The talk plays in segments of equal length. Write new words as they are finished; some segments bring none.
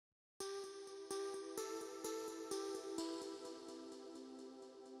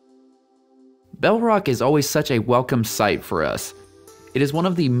Bell Rock is always such a welcome sight for us. It is one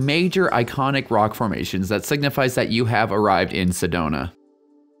of the major iconic rock formations that signifies that you have arrived in Sedona.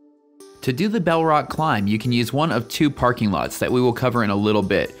 To do the Bell Rock climb, you can use one of two parking lots that we will cover in a little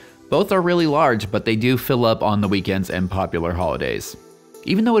bit. Both are really large, but they do fill up on the weekends and popular holidays.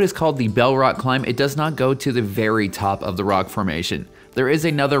 Even though it is called the Bell Rock climb, it does not go to the very top of the rock formation. There is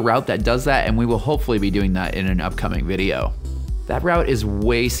another route that does that, and we will hopefully be doing that in an upcoming video. That route is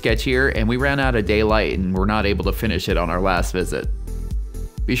way sketchier, and we ran out of daylight and were not able to finish it on our last visit.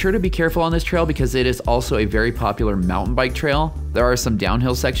 Be sure to be careful on this trail because it is also a very popular mountain bike trail. There are some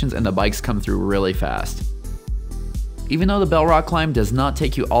downhill sections and the bikes come through really fast. Even though the Bell Rock climb does not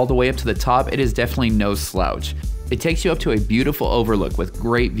take you all the way up to the top, it is definitely no slouch. It takes you up to a beautiful overlook with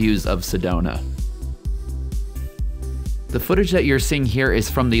great views of Sedona. The footage that you're seeing here is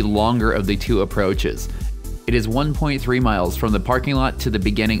from the longer of the two approaches. It is 1.3 miles from the parking lot to the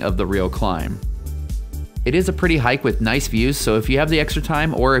beginning of the real climb. It is a pretty hike with nice views, so if you have the extra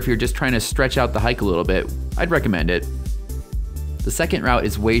time or if you're just trying to stretch out the hike a little bit, I'd recommend it. The second route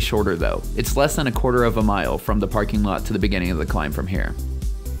is way shorter though. It's less than 1/4 of a mile from the parking lot to the beginning of the climb from here.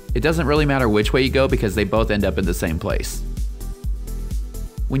 It doesn't really matter which way you go because they both end up in the same place.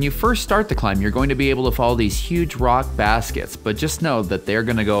 When you first start the climb, you're going to be able to follow these huge rock baskets, but just know that they're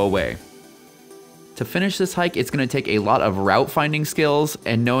going to go away. To finish this hike, it's going to take a lot of route finding skills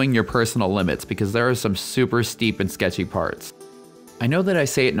and knowing your personal limits because there are some super steep and sketchy parts. I know that I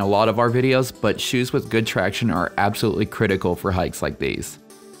say it in a lot of our videos, but shoes with good traction are absolutely critical for hikes like these.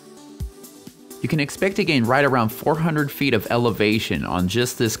 You can expect to gain right around 400 feet of elevation on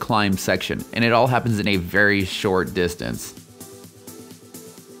just this climb section, and it all happens in a very short distance.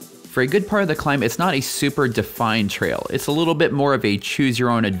 For a good part of the climb, it's not a super defined trail. It's a little bit more of a choose your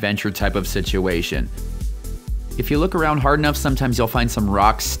own adventure type of situation. If you look around hard enough, sometimes you'll find some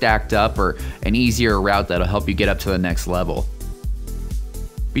rocks stacked up or an easier route that'll help you get up to the next level.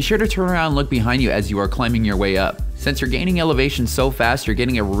 Be sure to turn around and look behind you as you are climbing your way up. Since you're gaining elevation so fast, you're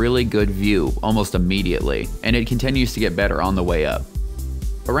getting a really good view almost immediately, and it continues to get better on the way up.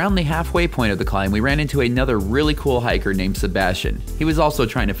 Around the halfway point of the climb, we ran into another really cool hiker named Sebastian. He was also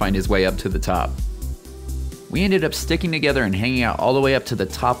trying to find his way up to the top. We ended up sticking together and hanging out all the way up to the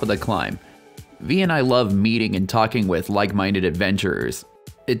top of the climb. V and I love meeting and talking with like-minded adventurers.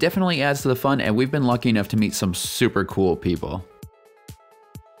 It definitely adds to the fun, and we've been lucky enough to meet some super cool people.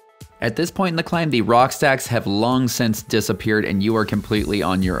 At this point in the climb, the rock stacks have long since disappeared and you are completely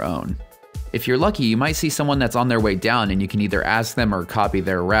on your own. If you're lucky, you might see someone that's on their way down and you can either ask them or copy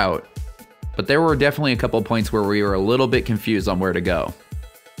their route. But there were definitely a couple points where we were a little bit confused on where to go.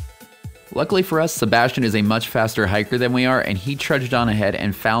 Luckily for us, Sebastian is a much faster hiker than we are, and he trudged on ahead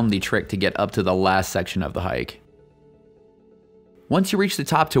and found the trick to get up to the last section of the hike. Once you reach the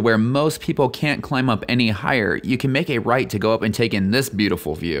top to where most people can't climb up any higher, you can make a right to go up and take in this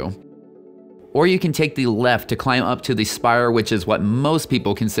beautiful view. Or you can take the left to climb up to the spire, which is what most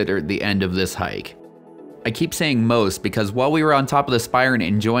people consider the end of this hike. I keep saying most because while we were on top of the spire and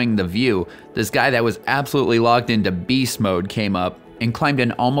enjoying the view, this guy that was absolutely locked into beast mode came up and climbed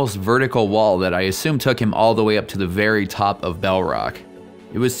an almost vertical wall that I assume took him all the way up to the very top of Bell Rock.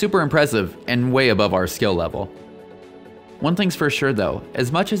 It was super impressive and way above our skill level. One thing's for sure though,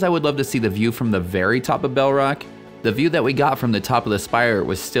 as much as I would love to see the view from the very top of Bell Rock, the view that we got from the top of the spire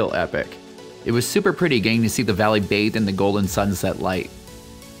was still epic. It was super pretty getting to see the valley bathed in the golden sunset light.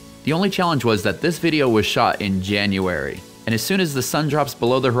 The only challenge was that this video was shot in January, and as soon as the sun drops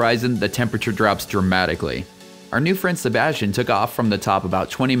below the horizon, the temperature drops dramatically. Our new friend Sebastian took off from the top about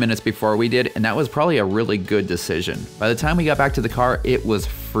 20 minutes before we did, and that was probably a really good decision. By the time we got back to the car, it was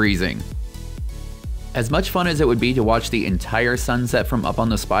freezing. As much fun as it would be to watch the entire sunset from up on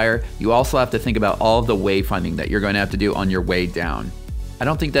the spire, you also have to think about all of the wayfinding that you're going to have to do on your way down. I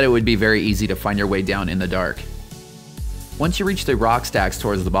don't think that it would be very easy to find your way down in the dark. Once you reach the rock stacks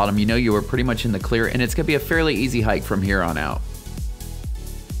towards the bottom, you know you are pretty much in the clear, and it's going to be a fairly easy hike from here on out.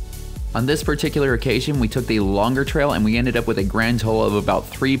 On this particular occasion, we took the longer trail and we ended up with a grand total of about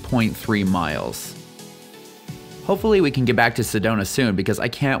 3.3 miles. Hopefully we can get back to Sedona soon because I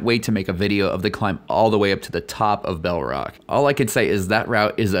can't wait to make a video of the climb all the way up to the top of Bell Rock. All I can say is that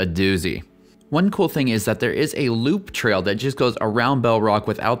route is a doozy. One cool thing is that there is a loop trail that just goes around Bell Rock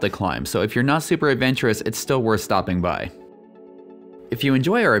without the climb, so if you're not super adventurous, it's still worth stopping by. If you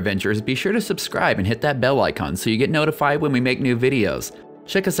enjoy our adventures, be sure to subscribe and hit that bell icon so you get notified when we make new videos.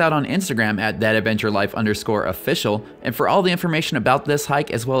 Check us out on Instagram at @thatadventurelife_official, and for all the information about this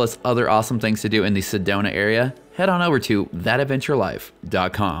hike as well as other awesome things to do in the Sedona area, head on over to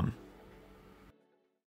thatadventurelife.com.